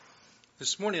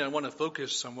This morning I want to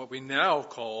focus on what we now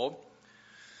call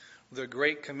the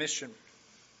Great Commission.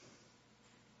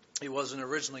 It wasn't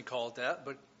originally called that,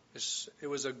 but it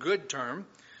was a good term,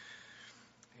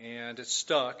 and it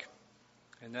stuck,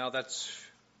 and now that's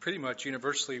pretty much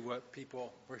universally what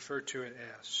people refer to it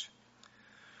as.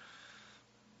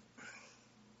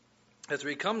 As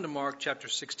we come to Mark chapter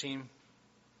 16,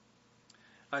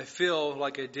 I feel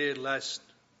like I did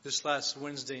this last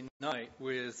Wednesday night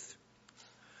with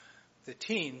the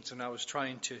teens when I was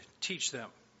trying to teach them.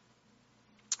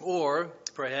 Or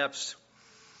perhaps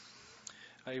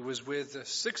I was with the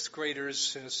sixth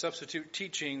graders in a substitute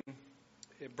teaching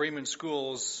at Bremen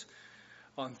Schools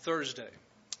on Thursday.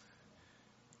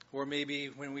 Or maybe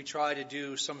when we try to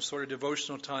do some sort of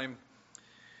devotional time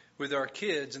with our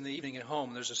kids in the evening at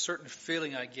home. There's a certain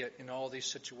feeling I get in all these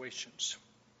situations.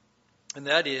 And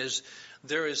that is,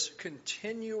 there is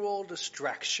continual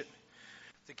distraction.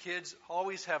 The kids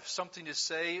always have something to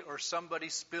say, or somebody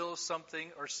spills something,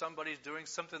 or somebody's doing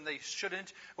something they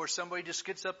shouldn't, or somebody just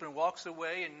gets up and walks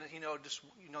away, and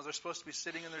they're supposed to be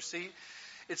sitting in their seat.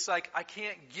 It's like I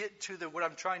can't get to what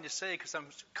I'm trying to say because I'm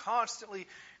constantly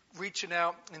reaching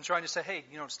out and trying to say, hey,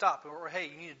 stop, or hey,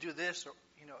 you need to do this, or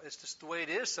it's just the way it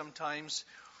is sometimes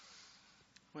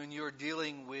when you're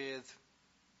dealing with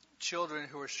children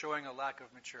who are showing a lack of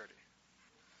maturity.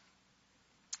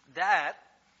 That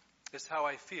is how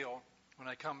I feel when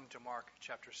I come to Mark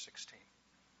chapter 16.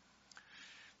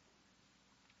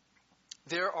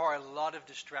 There are a lot of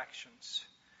distractions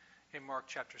in Mark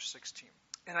chapter 16.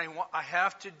 And I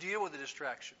have to deal with the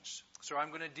distractions. So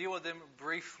I'm going to deal with them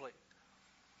briefly.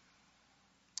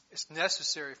 It's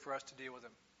necessary for us to deal with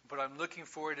them. But I'm looking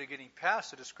forward to getting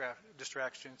past the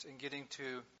distractions and getting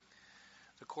to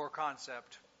the core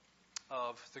concept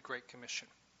of the Great Commission.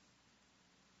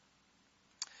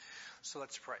 So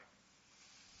let's pray.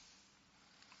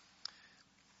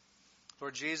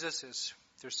 Lord Jesus,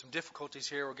 there's some difficulties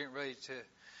here we're getting ready to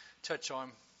touch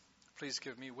on. Please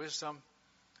give me wisdom.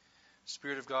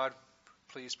 Spirit of God,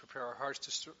 please prepare our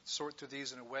hearts to sort through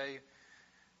these in a way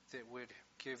that would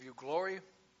give you glory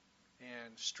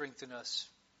and strengthen us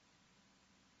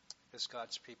as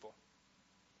God's people.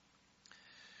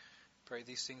 Pray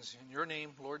these things in your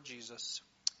name, Lord Jesus.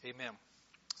 Amen.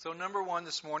 So number one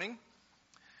this morning,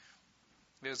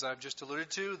 as I've just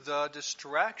alluded to, the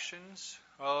distractions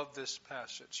of this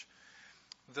passage.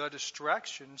 The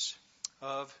distractions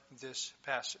of this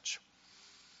passage.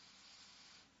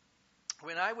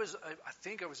 When I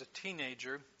think I was a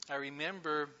teenager, I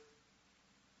remember,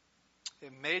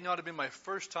 it may not have been my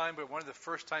first time, but one of the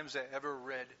first times I ever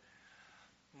read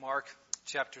Mark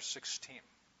chapter 16.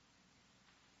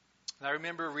 And I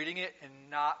remember reading it and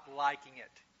not liking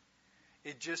it.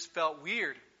 It just felt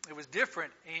weird. It was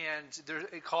different, and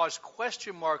it caused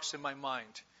question marks in my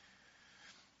mind.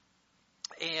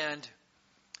 And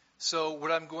so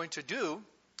what I'm going to do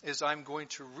is I'm going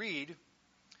to read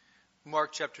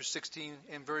Mark chapter 16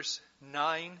 and verse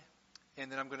 9,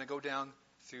 and then I'm going to go down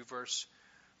through verse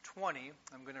 20.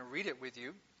 I'm going to read it with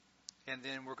you, and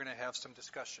then we're going to have some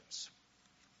discussions.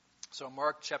 So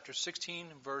Mark chapter 16,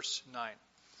 verse 9.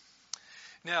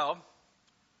 Now,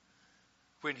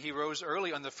 when he rose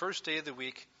early on the first day of the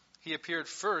week, he appeared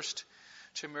first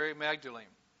to Mary Magdalene,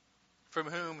 from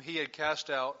whom he had cast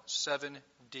out 7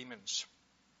 demons.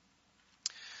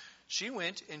 She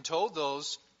went and told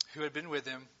those who had been with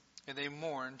him, and they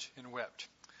mourned and wept.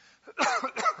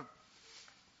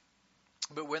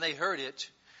 But when they heard it,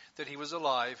 that he was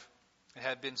alive and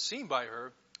had been seen by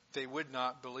her, they would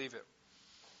not believe it.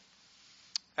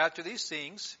 After these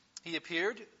things, he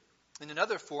appeared in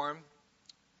another form,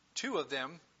 2 of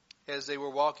them, as they were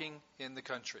walking in the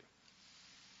country.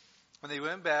 When they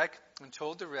went back and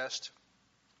told the rest,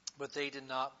 but they did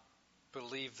not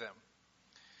believe them.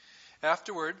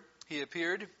 Afterward, he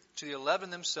appeared to the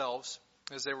 11 themselves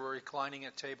as they were reclining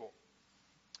at table.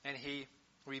 And he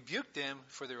rebuked them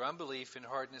for their unbelief and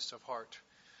hardness of heart,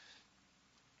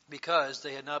 because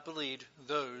they had not believed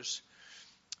those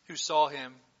who saw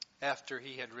him after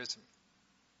he had risen.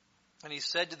 And he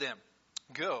said to them,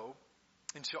 "Go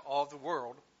into all the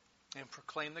world and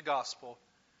proclaim the gospel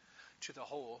to the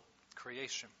whole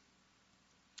creation.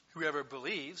 Whoever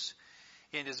believes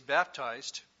and is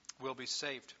baptized will be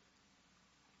saved,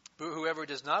 but whoever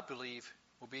does not believe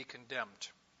will be condemned.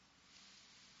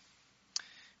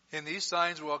 And these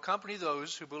signs will accompany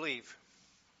those who believe.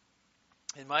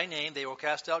 In my name they will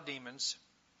cast out demons.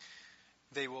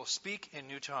 They will speak in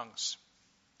new tongues.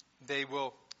 They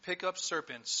will pick up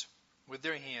serpents with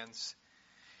their hands,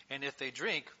 and if they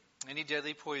drink any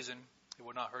deadly poison, it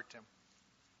will not hurt them.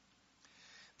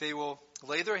 They will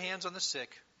lay their hands on the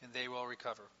sick, and they will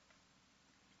recover.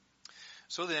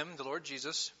 So then the Lord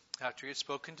Jesus, after he had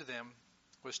spoken to them,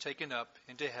 was taken up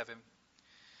into heaven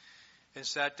and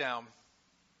sat down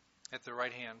at the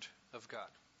right hand of God.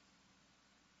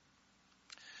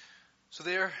 So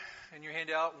there in your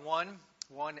handout,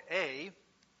 1A,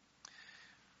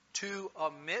 to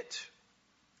omit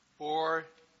or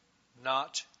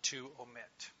not to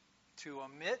omit. To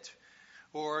omit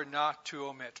or not to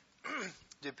omit.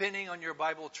 Depending on your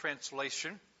Bible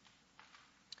translation,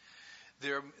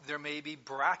 there may be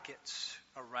brackets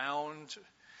around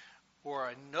or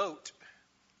a note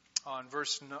on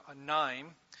verse 9,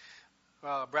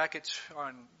 brackets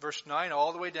on verse 9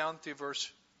 all the way down through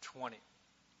verse 20.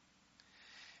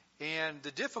 And the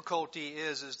difficulty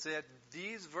is that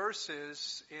these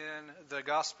verses in the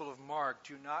Gospel of Mark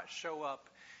do not show up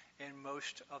in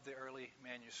most of the early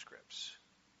manuscripts.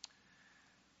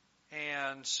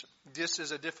 And this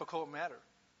is a difficult matter.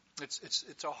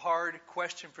 It's a hard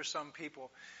question for some people.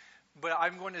 But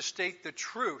I'm going to state the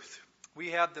truth.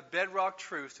 We have the bedrock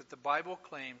truth that the Bible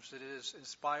claims that it is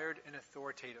inspired and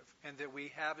authoritative, and that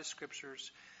we have as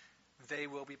scriptures, they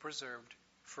will be preserved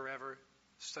forever,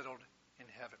 settled in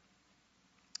heaven.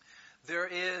 There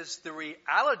is the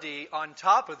reality on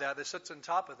top of that sits on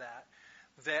top of that,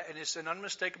 and it's an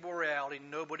unmistakable reality,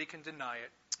 nobody can deny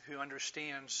it, who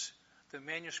understands the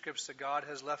manuscripts that God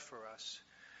has left for us,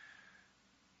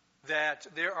 that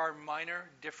there are minor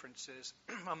differences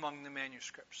among the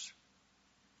manuscripts.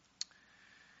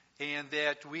 And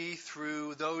that we,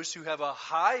 through those who have a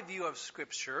high view of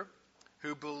Scripture,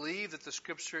 who believe that the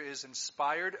Scripture is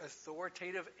inspired,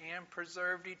 authoritative, and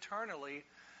preserved eternally,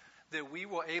 that we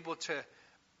will able to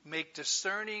make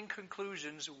discerning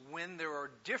conclusions when there are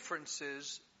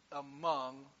differences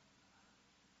among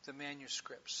the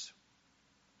manuscripts.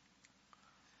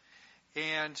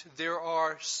 And there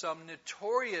are some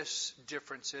notorious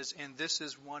differences, and this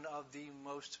is one of the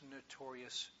most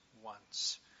notorious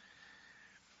ones.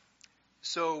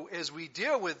 So as we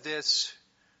deal with this,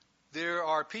 there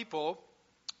are people,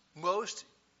 most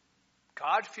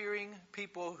God-fearing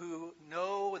people who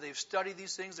know, they've studied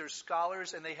these things, they're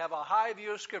scholars, and they have a high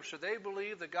view of Scripture. They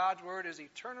believe that God's Word is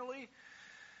eternally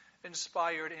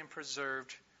inspired and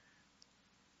preserved.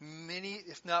 Many,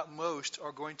 if not most,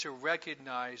 are going to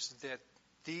recognize that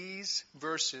these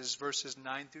verses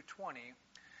 9 through 20,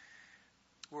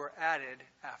 were added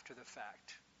after the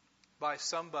fact by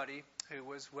somebody who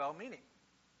was well-meaning.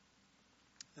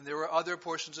 And there were other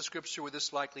portions of Scripture where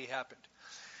this likely happened.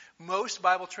 Most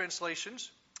Bible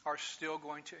translations are still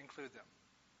going to include them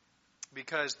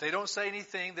because they don't say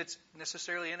anything that's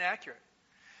necessarily inaccurate.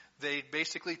 They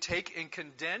basically take and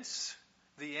condense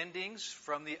the endings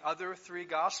from the other three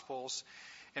Gospels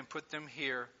and put them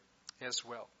here as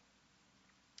well.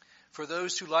 For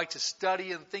those who like to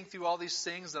study and think through all these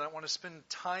things, I don't want to spend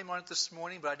time on it this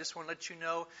morning, but I just want to let you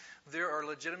know there are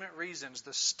legitimate reasons.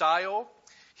 The style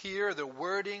here, the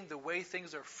wording, the way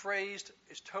things are phrased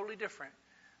is totally different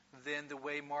than the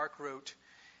way Mark wrote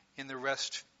in the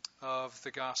rest of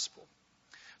the Gospel.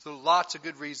 So lots of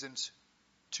good reasons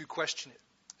to question it.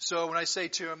 So when I say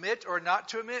to omit or not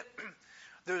to omit,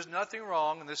 there's nothing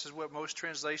wrong, and this is what most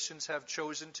translations have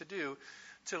chosen to do,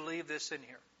 to leave this in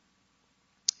here.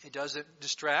 It doesn't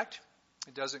distract.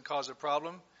 It doesn't cause a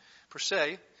problem per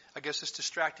se. I guess it's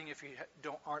distracting if you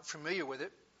aren't familiar with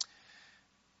it.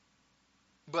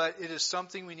 But it is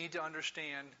something we need to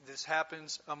understand. This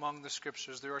happens among the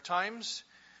Scriptures. There are times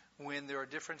when there are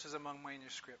differences among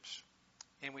manuscripts,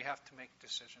 and we have to make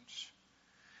decisions.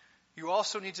 You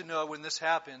also need to know when this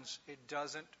happens, it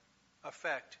doesn't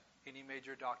affect any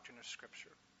major doctrine of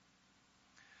Scripture.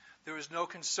 There is no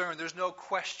concern. There's no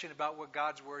question about what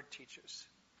God's Word teaches.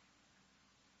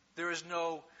 There is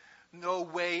no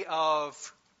way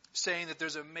of saying that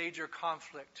there's a major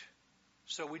conflict,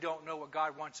 so we don't know what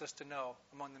God wants us to know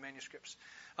among the manuscripts.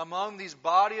 Among these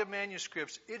body of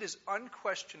manuscripts, it is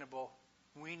unquestionable.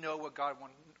 We know what God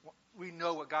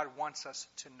wants us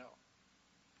to know.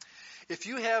 If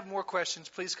you have more questions,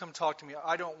 please come talk to me.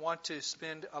 I don't want to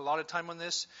spend a lot of time on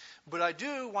this, but I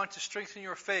do want to strengthen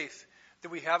your faith that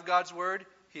we have God's Word.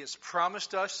 He has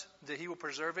promised us that He will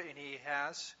preserve it, and He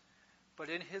has. But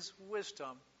in His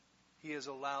wisdom, He has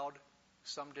allowed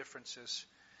some differences,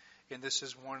 and this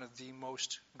is one of the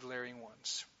most glaring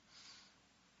ones.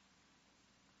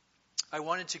 I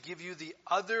wanted to give you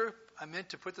I meant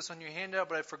to put this on your handout,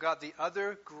 but I forgot the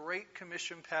other Great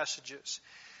Commission passages.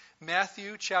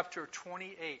 Matthew chapter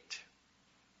 28,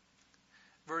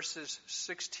 verses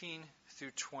 16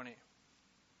 through 20.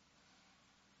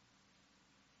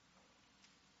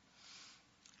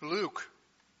 Luke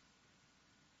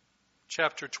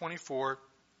chapter 24,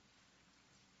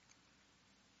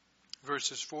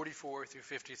 verses 44 through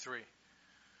 53.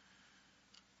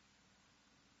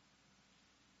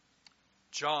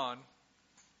 John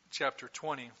chapter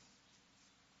 20,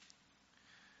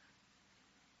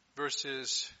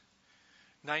 verses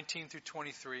 19 through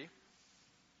 23.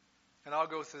 And I'll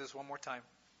go through this one more time.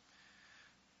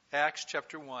 Acts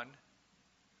chapter 1,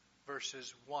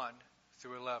 verses 1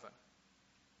 through 11.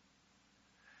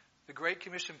 The Great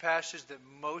Commission passage that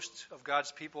most of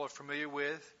God's people are familiar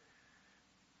with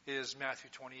is Matthew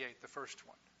 28, the first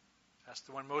one. That's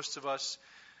the one most of us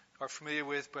are familiar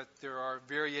with, but there are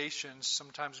variations,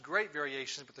 sometimes great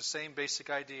variations, but the same basic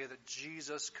idea that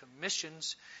Jesus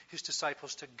commissions his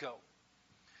disciples to go.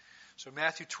 So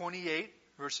Matthew 28,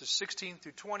 verses 16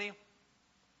 through 20,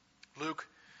 Luke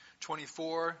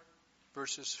 24,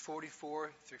 verses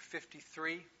 44 through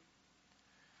 53,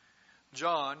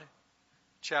 John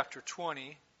chapter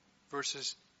 20,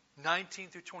 verses 19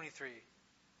 through 23.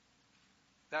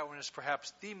 That one is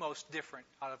perhaps the most different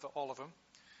out of all of them.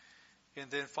 And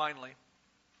then finally,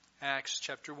 Acts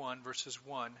chapter 1, verses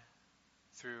 1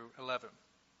 through 11.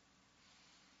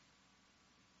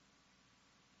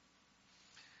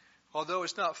 Although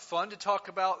it's not fun to talk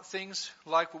about things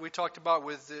like what we talked about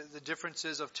with the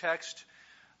differences of text,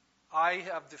 I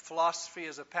have the philosophy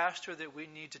as a pastor that we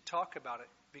need to talk about it.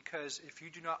 Because if you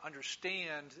do not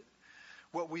understand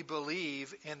what we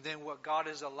believe and then what God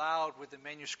has allowed with the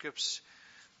manuscripts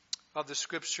of the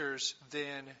Scriptures,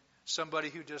 then somebody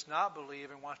who does not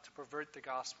believe and wants to pervert the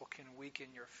gospel can weaken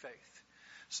your faith.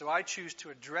 So I choose to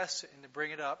address it and to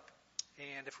bring it up.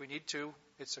 And if we need to,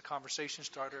 it's a conversation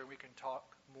starter and we can talk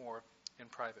more in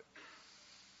private.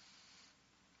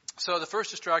 So the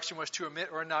first instruction was to omit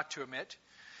or not to omit.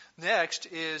 Next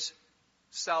is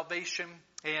salvation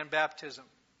and baptism.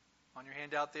 On your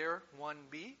handout there,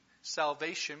 1b,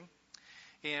 salvation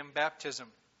and baptism.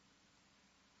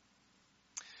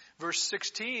 Verse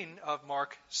 16 of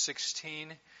Mark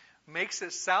 16 makes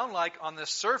it sound like on the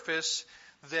surface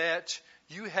that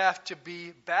you have to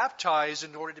be baptized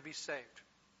in order to be saved.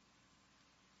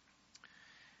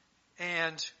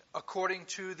 And according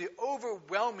to the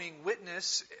overwhelming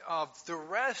witness of the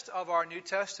rest of our New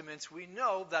Testaments, we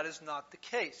know that is not the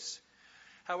case.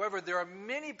 However, there are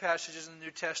many passages in the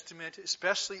New Testament,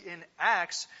 especially in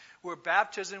Acts, where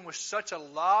baptism was such a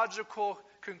logical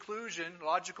conclusion,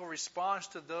 logical response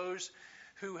to those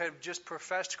who have just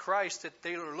professed Christ that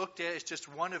they were looked at as just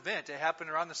one event. It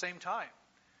happened around the same time.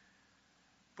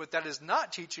 But that is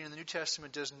not teaching, and the New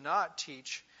Testament does not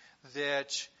teach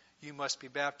that you must be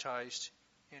baptized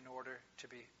in order to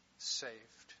be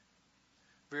saved.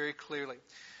 Very clearly.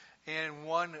 And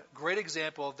one great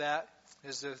example of that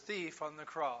is the thief on the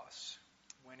cross.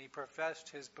 When he professed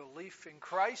his belief in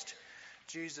Christ,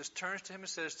 Jesus turns to him and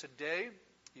says, "Today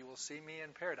you will see me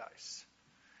in paradise."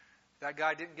 That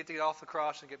guy didn't get to get off the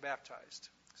cross and get baptized.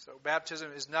 So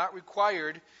baptism is not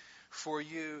required for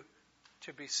you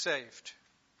to be saved,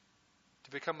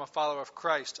 to become a follower of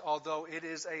Christ, although it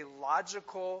is a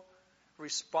logical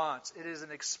response. It is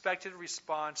an expected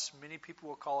response. Many people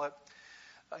will call it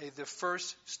the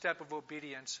first step of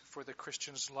obedience for the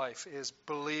Christian's life is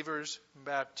believer's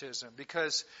baptism.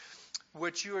 Because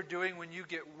what you are doing when you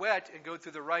get wet and go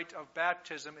through the rite of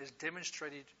baptism is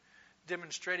demonstrating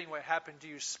what happened to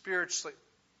you spiritually.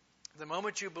 The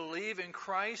moment you believe in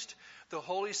Christ, the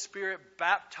Holy Spirit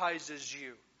baptizes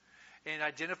you and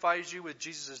identifies you with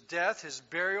Jesus' death, his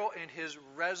burial, and his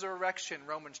resurrection,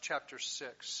 Romans chapter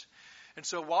 6. And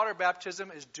so water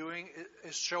baptism is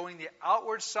showing the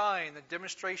outward sign, the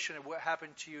demonstration of what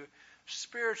happened to you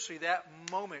spiritually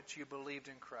that moment you believed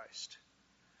in Christ.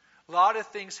 A lot of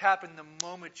things happen the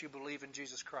moment you believe in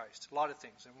Jesus Christ. A lot of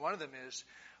things. And one of them is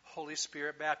Holy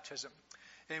Spirit baptism.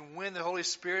 And when the Holy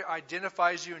Spirit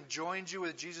identifies you and joins you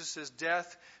with Jesus'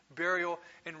 death, burial,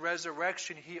 and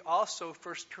resurrection, he also,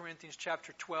 1 Corinthians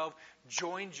chapter 12,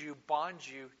 joins you, bonds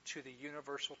you to the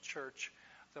universal church,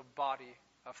 the body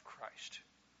of Christ.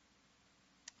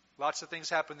 Lots of things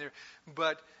happen there,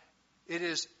 but it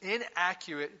is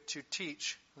inaccurate to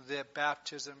teach that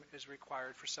baptism is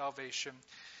required for salvation.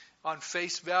 On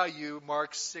face value,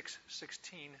 Mark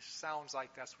 6:16 sounds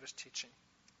like that's what it's teaching.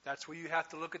 That's where you have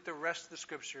to look at the rest of the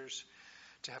Scriptures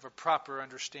to have a proper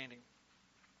understanding.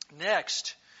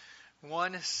 Next,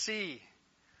 1c,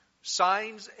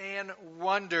 signs and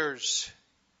wonders.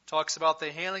 Talks about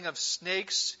the handling of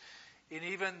snakes and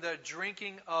even the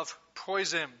drinking of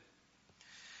poison.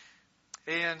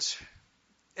 And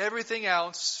everything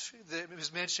else that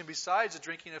was mentioned besides the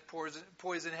drinking of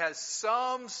poison has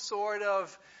some sort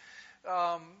of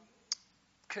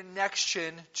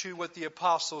connection to what the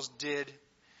apostles did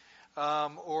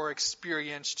or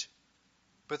experienced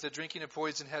but the drinking of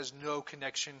poison has no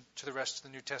connection to the rest of the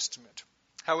New Testament.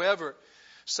 However,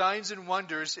 signs and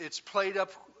wonders, it's played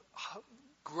up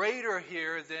greater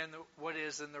here than what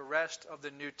is in the rest of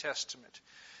the New Testament.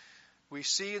 We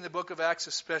see in the book of Acts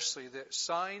especially that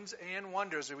signs and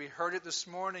wonders, and we heard it this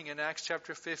morning in Acts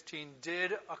chapter 15,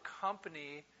 did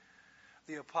accompany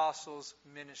the apostles'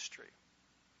 ministry.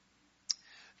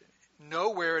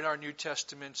 Nowhere in our New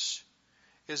Testaments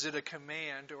is it a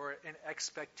command or an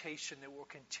expectation that will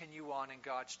continue on in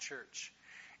God's church.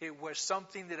 It was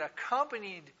something that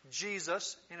accompanied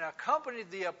Jesus and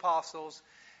accompanied the apostles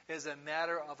as a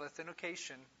matter of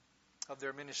authentication of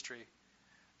their ministry.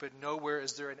 But nowhere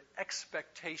is there an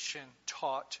expectation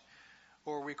taught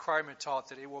or requirement taught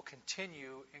that it will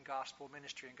continue in gospel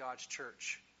ministry in God's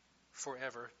church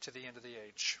forever to the end of the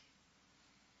age.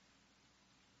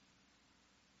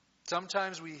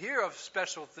 Sometimes we hear of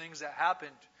special things that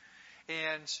happened,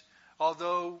 and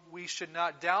although we should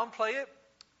not downplay it,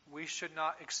 we should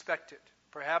not expect it.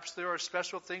 Perhaps there are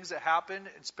special things that happen,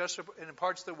 especially in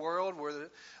parts of the world where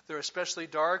they're especially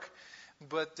dark,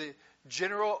 but the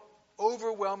general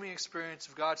overwhelming experience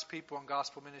of God's people in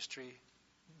gospel ministry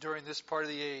during this part of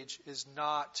the age is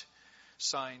not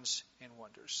signs and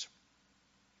wonders.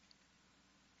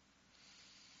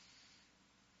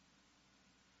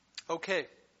 Okay,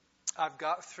 I've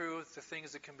got through the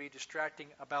things that can be distracting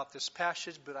about this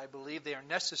passage, but I believe they are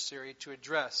necessary to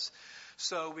address.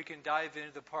 So we can dive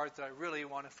into the part that I really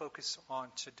want to focus on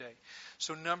today.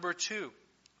 So number 2,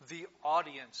 the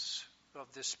audience of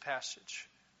this passage.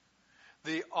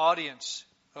 The audience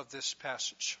of this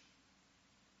passage.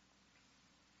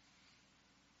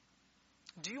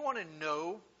 Do you want to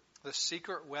know the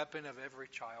secret weapon of every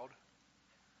child?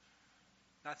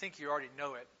 And I think you already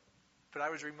know it, but I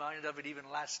was reminded of it even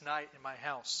last night in my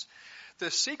house.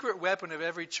 The secret weapon of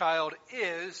every child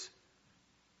is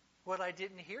what I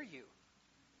didn't hear you.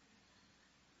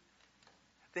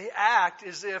 They act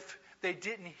as if they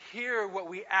didn't hear what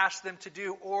we asked them to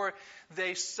do, or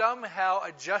they somehow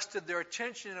adjusted their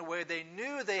attention in a way they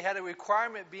knew they had a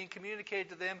requirement being communicated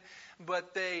to them,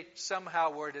 but they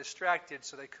somehow were distracted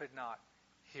so they could not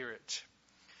hear it.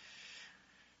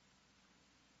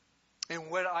 And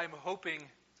what I'm hoping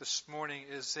this morning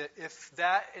is that if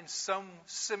that in some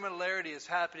similarity is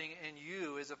happening in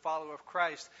you as a follower of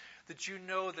Christ, that you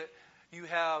know that you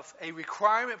have a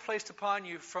requirement placed upon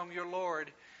you from your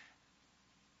Lord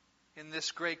in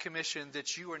this great commission,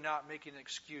 that you are not making an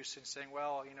excuse and saying,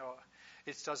 well,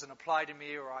 it doesn't apply to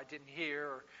me, or I didn't hear,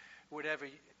 or whatever.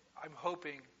 I'm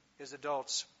hoping as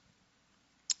adults,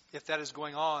 if that is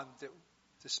going on, that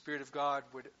the Spirit of God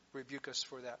would rebuke us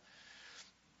for that.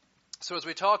 So as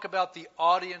we talk about the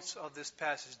audience of this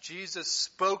passage, Jesus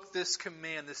spoke this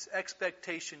command, this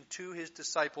expectation to his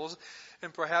disciples,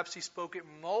 and perhaps he spoke it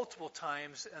multiple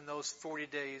times in those 40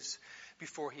 days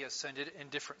before he ascended in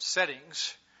different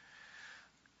settings.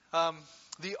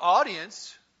 The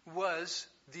audience was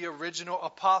the original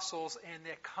apostles and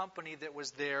the company that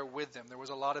was there with them. There was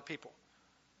a lot of people.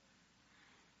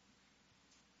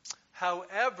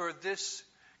 However, this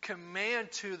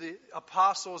command to the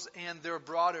apostles and their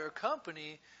broader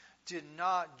company did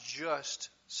not just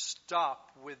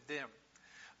stop with them.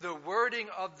 The wording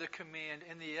of the command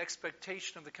and the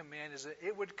expectation of the command is that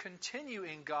it would continue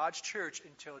in God's church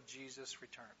until Jesus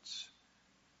returns.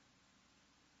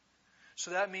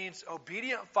 So that means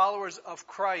obedient followers of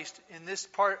Christ in this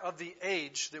part of the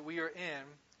age that we are in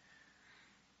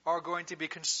are going to be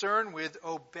concerned with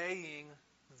obeying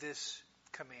this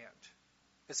command.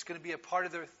 It's going to be a part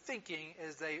of their thinking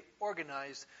as they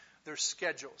organize their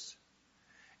schedules,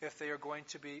 if they are going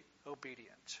to be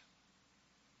obedient.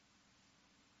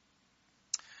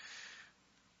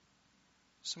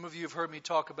 Some of you have heard me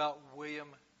talk about William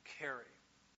Carey.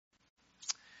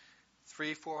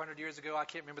 300-400 years ago, I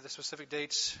can't remember the specific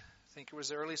dates. I think it was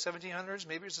the early 1700s,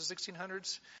 maybe it was the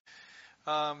 1600s.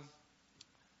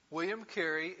 William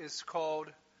Carey is called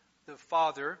the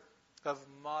father of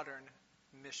modern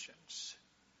missions.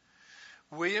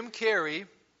 William Carey,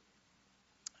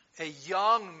 a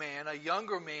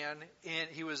younger man, and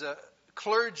he was a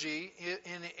clergy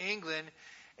in England,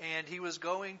 and he was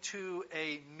going to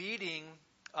a meeting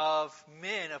of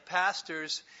men, of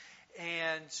pastors,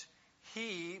 and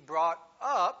he brought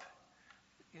up,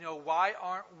 why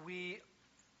aren't we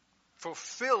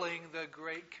fulfilling the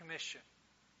Great Commission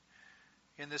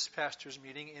in this pastor's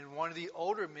meeting? And one of the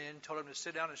older men told him to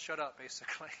sit down and shut up,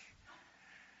 basically.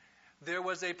 There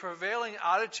was a prevailing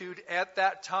attitude at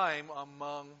that time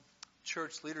among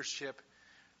church leadership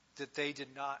that they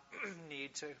did not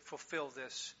need to fulfill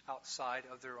this outside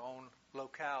of their own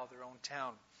locale, their own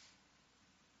town.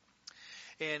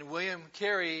 And William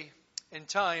Carey, in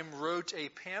time, wrote a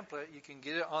pamphlet. You can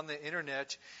get it on the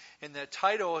internet. And the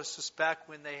title is just back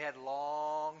when they had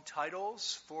long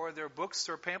titles for their books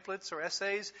or pamphlets or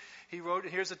essays. He wrote,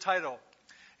 here's the title: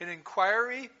 An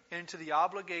Inquiry into the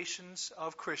Obligations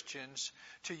of Christians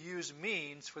to Use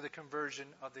Means for the Conversion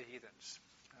of the Heathens.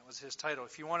 That was his title.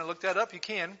 If you want to look that up, you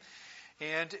can.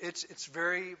 And it's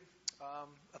very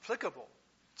applicable.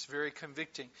 It's very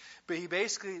convicting. But he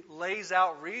basically lays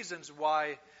out reasons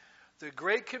why the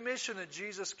Great Commission that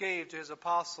Jesus gave to his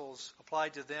apostles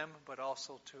applied to them, but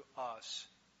also to us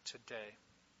today.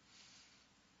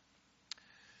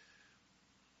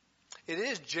 It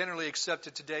is generally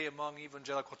accepted today among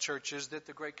evangelical churches that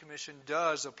the Great Commission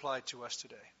does apply to us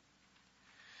today.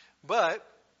 But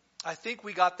I think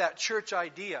we got that church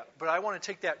idea. But I want to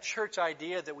take that church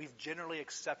idea that we've generally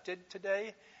accepted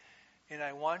today, and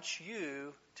I want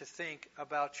you to think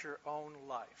about your own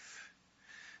life.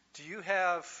 Do you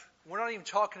have, we're not even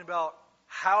talking about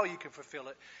how you can fulfill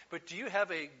it, but do you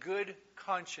have a good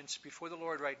conscience before the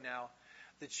Lord right now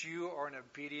that you are an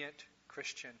obedient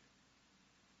Christian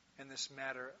in this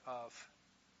matter of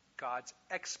God's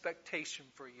expectation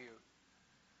for you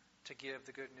to give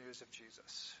the good news of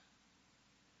Jesus?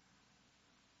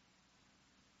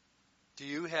 Do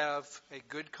you have a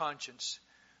good conscience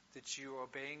that you are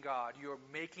obeying God? You are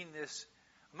making this,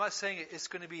 I'm not saying it's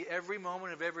going to be every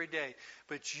moment of every day,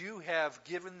 but you have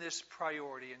given this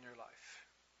priority in your life.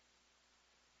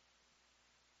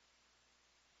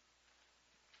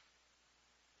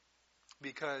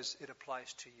 Because it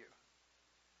applies to you.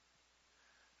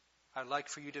 I'd like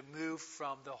for you to move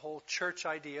from the whole church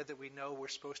idea that we know we're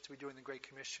supposed to be doing the Great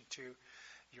Commission to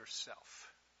yourself.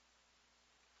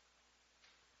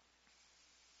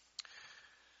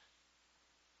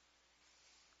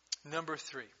 Number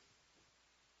 3.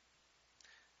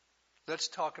 Let's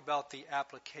talk about the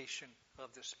application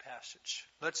of this passage.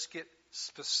 Let's get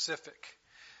specific.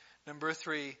 Number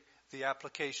 3, the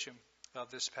application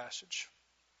of this passage.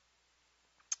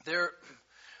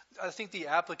 I think the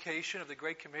application of the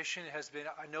Great Commission has been,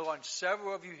 I know on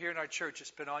several of you here in our church,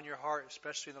 it's been on your heart,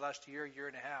 especially in the last year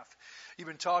and a half. You've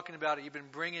been talking about it, you've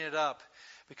been bringing it up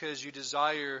because you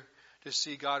desire to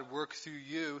see God work through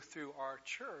you, through our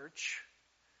church,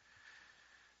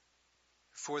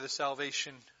 for the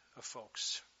salvation of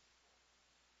folks.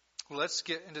 Well, let's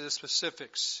get into the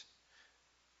specifics.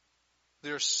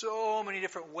 There are so many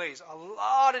different ways, a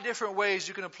lot of different ways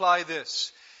you can apply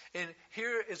this. And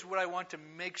here is what I want to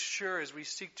make sure as we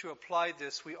seek to apply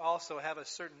this, we also have a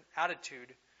certain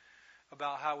attitude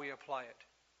about how we apply it.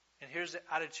 And here's the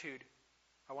attitude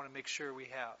I want to make sure we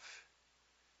have.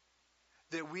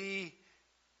 That we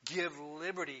give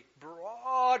liberty,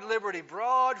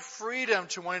 broad freedom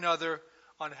to one another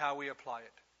on how we apply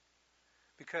it.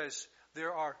 Because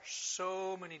there are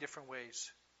so many different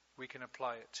ways we can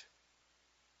apply it.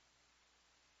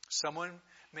 Someone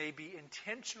may be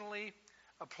intentionally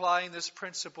applying this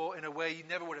principle in a way you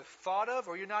never would have thought of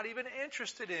or you're not even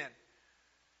interested in.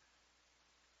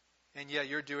 And yet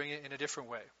you're doing it in a different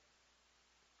way.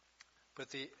 But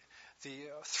the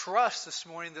thrust this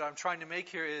morning that I'm trying to make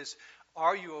here is,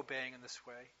 are you obeying in this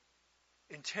way?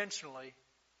 Intentionally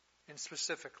and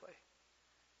specifically.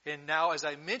 And now, as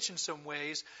I mention some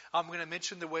ways, I'm going to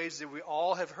mention the ways that we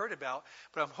all have heard about,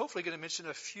 but I'm hopefully going to mention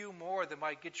a few more that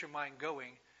might get your mind going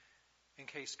in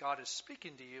case God is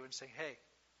speaking to you and saying, hey,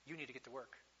 you need to get to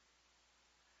work.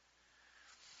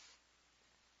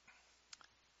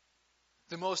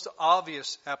 The most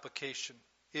obvious application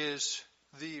is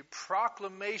the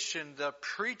proclamation, the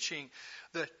preaching,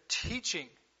 the teaching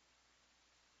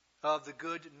of the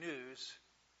good news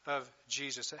of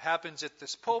Jesus. It happens at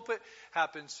this pulpit,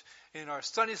 happens in our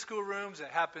Sunday school rooms, it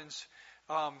happens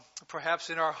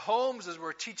perhaps in our homes as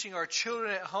we're teaching our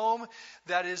children at home.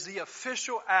 That is the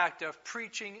official act of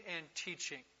preaching and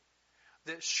teaching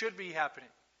that should be happening.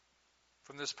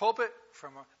 From this pulpit,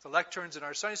 from the lecterns in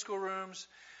our Sunday school rooms,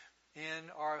 in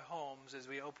our homes as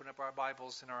we open up our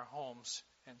Bibles in our homes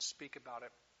and speak about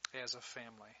it as a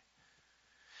family.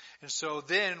 And so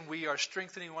then we are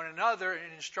strengthening one another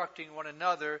and instructing one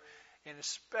another, and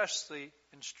especially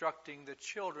instructing the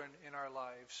children in our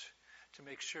lives to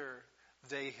make sure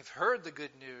they have heard the good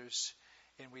news,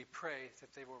 and we pray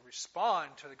that they will respond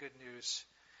to the good news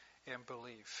and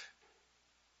believe.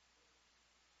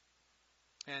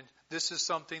 And this is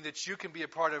something that you can be a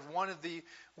part of. One of the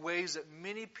ways that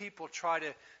many people try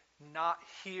to not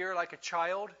hear like a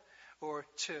child or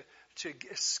to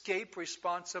escape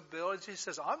responsibility. He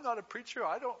says, I'm not a preacher.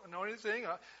 I don't know anything.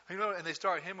 And they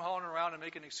start him-hawing around and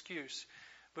make an excuse.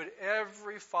 But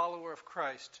every follower of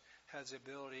Christ has the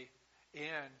ability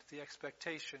and the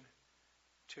expectation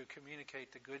to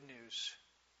communicate the good news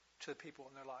to the people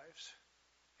in their lives,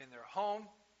 in their home,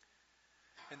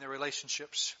 in their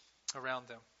relationships around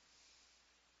them.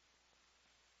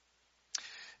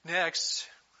 Next,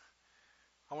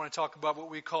 I want to talk about what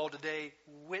we call today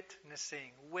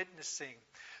witnessing. Witnessing.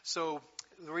 So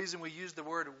the reason we use the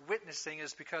word witnessing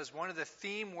is because one of the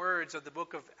theme words of the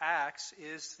book of Acts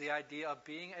is the idea of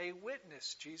being a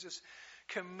witness. Jesus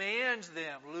commands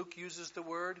them. Luke uses the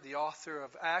word, the author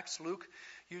of Acts, Luke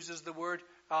uses the word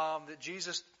that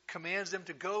Jesus commands them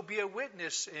to go be a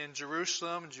witness in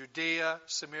Jerusalem, Judea,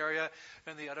 Samaria,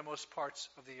 and the uttermost parts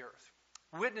of the earth.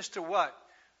 Witness to what?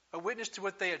 A witness to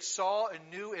what they had saw and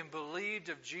knew and believed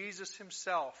of Jesus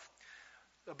himself,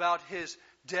 about his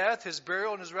death, his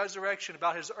burial, and his resurrection,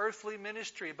 about his earthly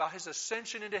ministry, about his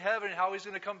ascension into heaven, and how he's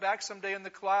going to come back someday in the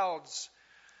clouds.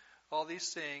 All these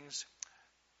things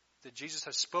that Jesus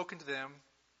has spoken to them,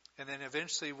 and then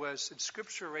eventually was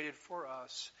inscripturated for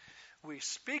us. We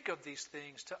speak of these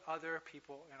things to other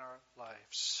people in our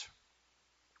lives.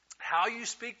 How you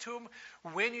speak to them,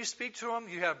 when you speak to them,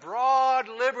 you have broad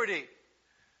liberty.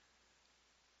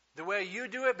 The way you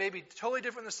do it may be totally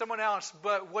different than someone else,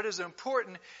 but what is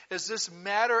important is this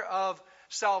matter of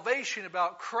salvation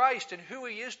about Christ and who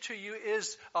He is to you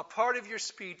is a part of your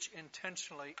speech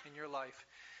intentionally in your life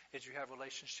as you have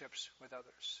relationships with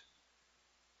others.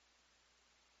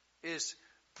 Is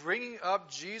bringing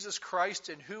up Jesus Christ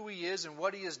and who He is and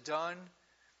what He has done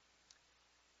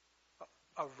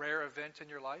a rare event in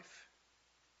your life?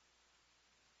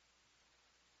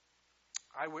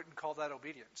 I wouldn't call that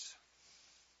obedience.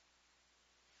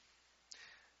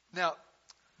 Now,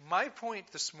 my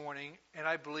point this morning, and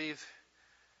I believe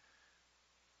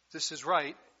this is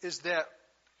right, is that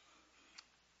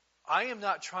I am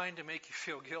not trying to make you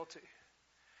feel guilty.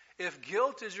 If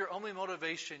guilt is your only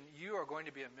motivation, you are going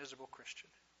to be a miserable Christian.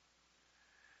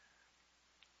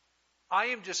 I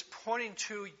am just pointing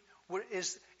to what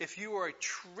is, if you are a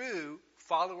true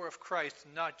follower of Christ,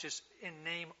 not just in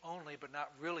name only, but not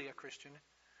really a Christian.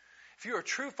 If you're a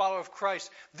true follower of Christ,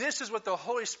 this is what the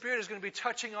Holy Spirit is going to be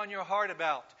touching on your heart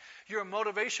about. Your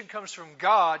motivation comes from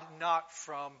God, not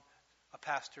from a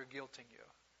pastor guilting you.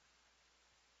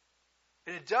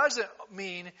 And it doesn't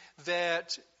mean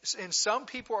that, and some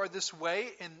people are this way,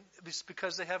 and it's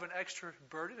because they have an extra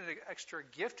burden and an extra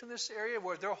gift in this area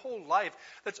where their whole life,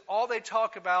 that's all they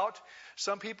talk about.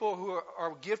 Some people who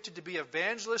are gifted to be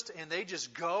evangelists, and they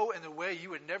just go in the way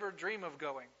you would never dream of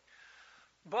going.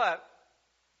 But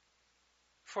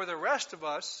for the rest of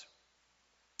us,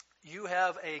 you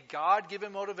have a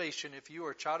God-given motivation, if you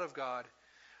are a child of God,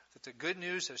 that the good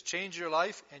news has changed your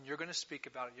life, and you're going to speak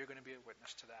about it. You're going to be a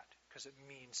witness to that because it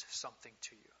means something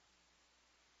to you.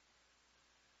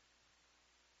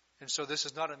 And so this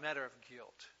is not a matter of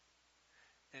guilt.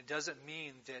 And it doesn't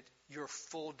mean that your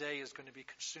full day is going to be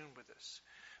consumed with this.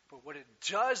 But what it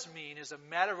does mean is a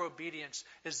matter of obedience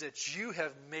is that you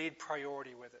have made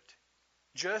priority with it.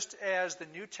 Just as the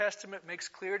New Testament makes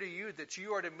clear to you that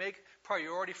you are to make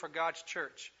priority for God's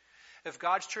church. If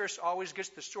God's church always gets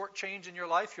the short change in your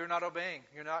life, you're not obeying.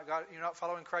 You're not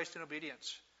following Christ in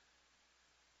obedience.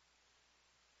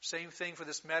 Same thing for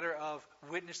this matter of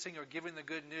witnessing or giving the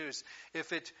good news.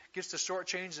 If it gets the short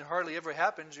change and hardly ever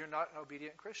happens, you're not an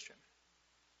obedient Christian.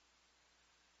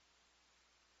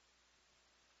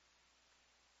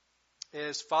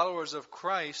 As followers of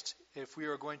Christ, if we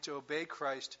are going to obey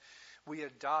Christ, we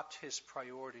adopt His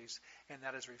priorities, and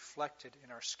that is reflected in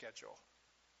our schedule.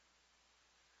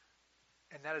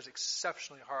 And that is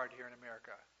exceptionally hard here in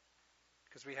America.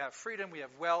 Because we have freedom, we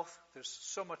have wealth, there's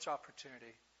so much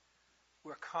opportunity.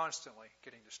 We're constantly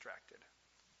getting distracted.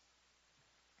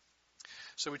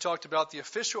 So we talked about the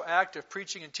official act of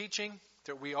preaching and teaching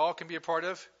that we all can be a part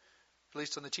of, at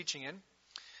least on the teaching end.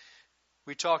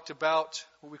 We talked about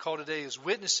what we call today is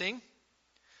witnessing.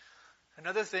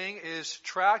 Another thing is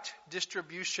tract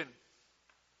distribution.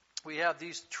 We have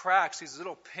these tracts, these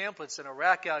little pamphlets in a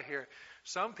rack out here.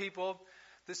 Some people,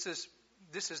 this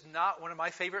is not one of my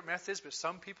favorite methods, but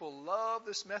some people love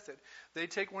this method. They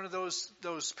take one of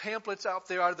those pamphlets out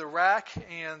there out of the rack,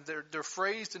 and they're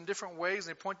phrased in different ways,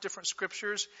 and they point different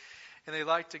scriptures, and they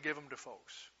like to give them to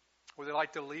folks, or they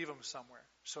like to leave them somewhere.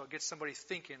 So it gets somebody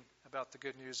thinking about the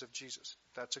good news of Jesus.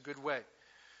 That's a good way.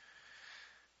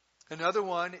 Another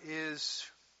one is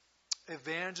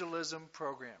evangelism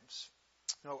programs.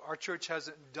 Our church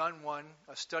hasn't done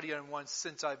a study on one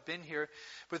since I've been here,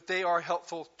 but they are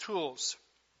helpful tools.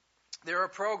 There are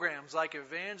programs like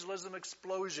Evangelism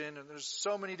Explosion, and there's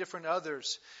so many different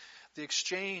others. The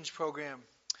Exchange program,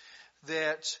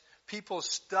 that people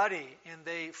study and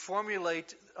they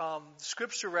formulate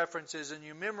scripture references, and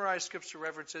you memorize scripture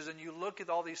references, and you look at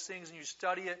all these things and you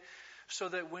study it, so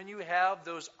that when you have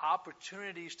those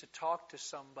opportunities to talk to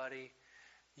somebody,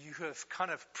 you have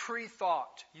kind of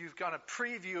pre-thought, you've got a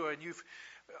preview, and you've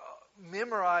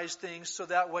memorized things, so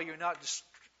that way you're not just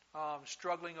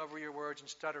struggling over your words and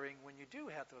stuttering when you do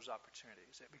have those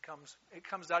opportunities. It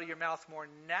comes out of your mouth more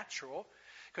natural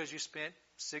because you spent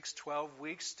 6-12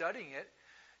 weeks studying it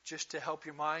just to help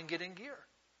your mind get in gear.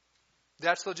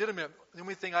 That's legitimate. The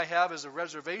only thing I have is a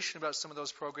reservation about some of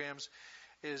those programs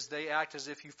is they act as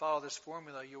if you follow this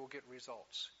formula, you will get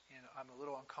results. And I'm a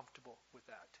little uncomfortable with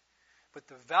that. But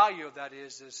the value of that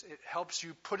is it helps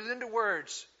you put it into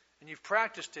words, and you've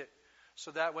practiced it,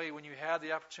 so that way when you have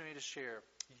the opportunity to share,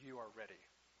 you are ready.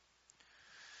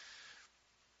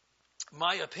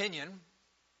 My opinion,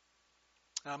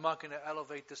 and I'm not going to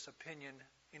elevate this opinion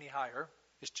any higher,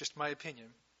 it's just my opinion,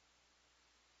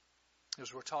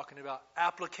 as we're talking about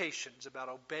applications, about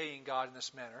obeying God in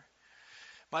this manner.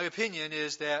 My opinion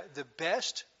is that the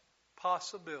best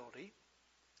possibility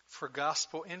for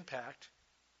gospel impact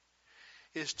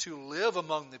is to live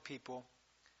among the people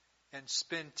and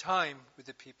spend time with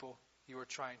the people you are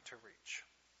trying to reach.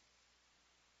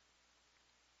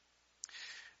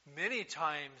 Many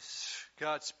times,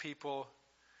 God's people,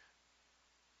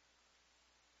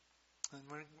 and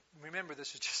remember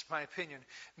this is just my opinion,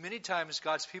 many times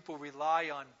God's people rely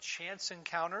on chance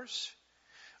encounters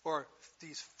or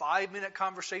these 5-minute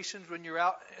conversations when you're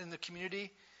out in the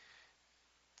community,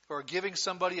 or giving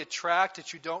somebody a tract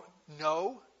that you don't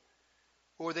know,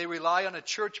 or they rely on a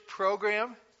church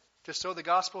program to sow the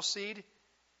gospel seed.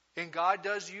 And God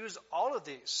does use all of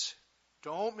these.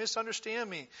 Don't misunderstand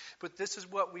me. But this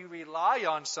is what we rely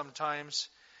on sometimes,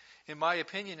 in my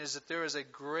opinion, is that there is a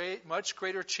much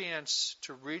greater chance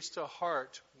to reach the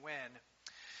heart when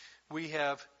we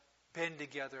have been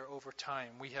together over time.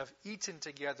 We have eaten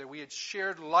together. We had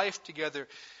shared life together.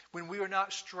 When we are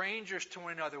not strangers to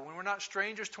one another. When we're not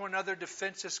strangers to one another,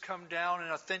 defenses come down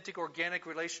and authentic, organic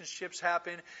relationships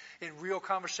happen, and real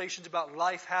conversations about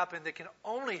life happen that can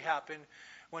only happen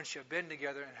once you've been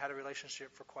together and had a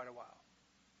relationship for quite a while.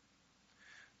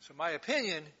 So my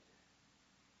opinion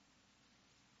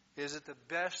is that the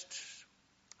best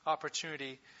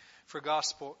opportunity for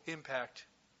gospel impact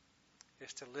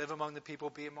is to live among the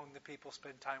people, be among the people,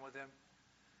 spend time with them.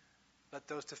 Let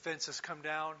those defenses come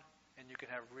down, and you can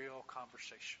have real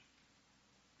conversation.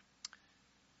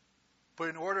 But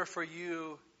in order for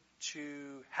you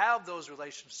to have those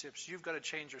relationships, you've got to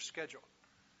change your schedule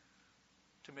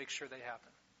to make sure they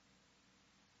happen.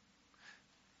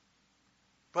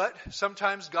 But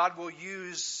sometimes God will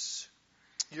use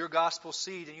your gospel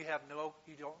seed, and you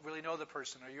don't really know the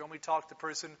person, or you only talk to the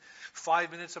person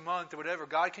 5 minutes a month or whatever.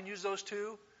 God can use those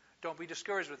too. Don't be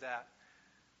discouraged with that.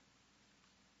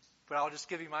 But I'll just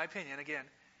give you my opinion again,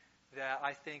 that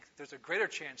I think there's a greater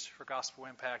chance for gospel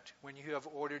impact when you have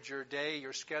ordered your day,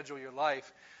 your schedule, your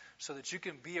life, so that you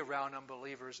can be around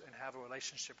unbelievers and have a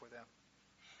relationship with them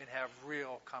and have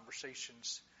real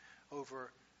conversations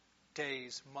over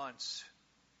days, months,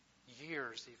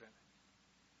 years even.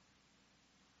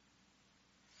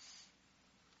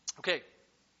 Okay,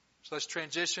 so let's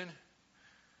transition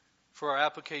for our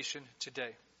application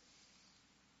today.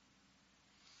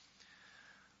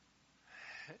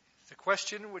 The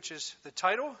question, which is the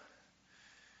title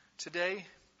today,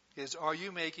 is, are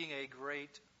you making a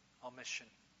great omission?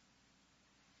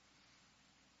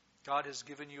 God has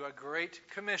given you a great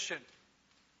commission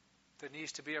that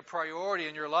needs to be a priority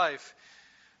in your life.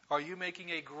 Are you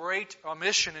making a great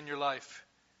omission in your life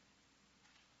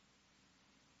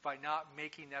by not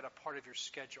making that a part of your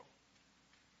schedule?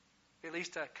 At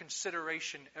least a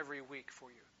consideration every week for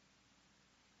you.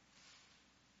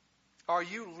 Are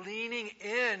you leaning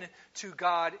in to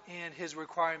God and His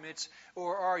requirements,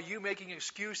 or are you making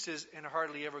excuses and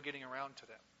hardly ever getting around to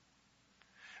them?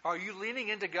 Are you leaning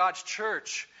into God's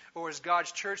church, or is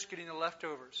God's church getting the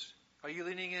leftovers? Are you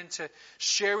leaning into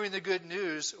sharing the good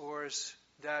news, or is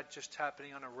that just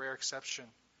happening on a rare exception?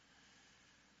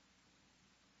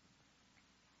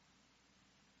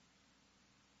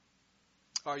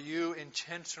 Are you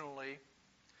intentionally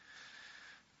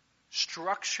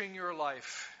structuring your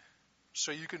life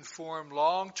so you can form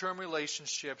long-term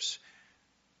relationships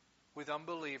with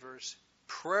unbelievers,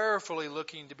 prayerfully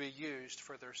looking to be used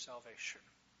for their salvation?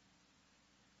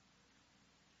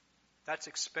 That's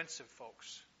expensive,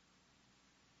 folks.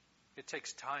 It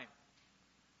takes time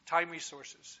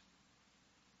resources.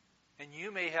 And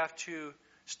you may have to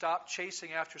stop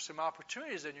chasing after some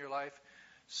opportunities in your life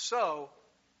so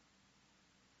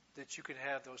that you can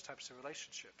have those types of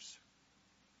relationships.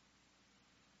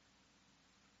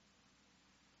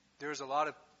 There's a lot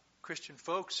of Christian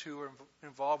folks who are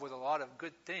involved with a lot of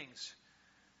good things,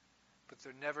 but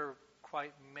they're never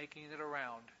quite making it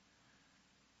around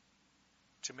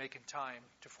to making time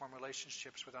to form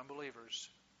relationships with unbelievers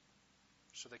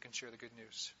so they can share the good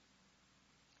news.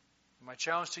 My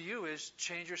challenge to you is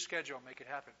change your schedule, make it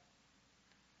happen.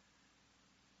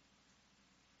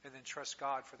 And then trust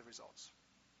God for the results.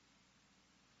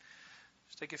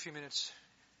 Just take a few minutes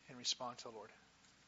and respond to the Lord.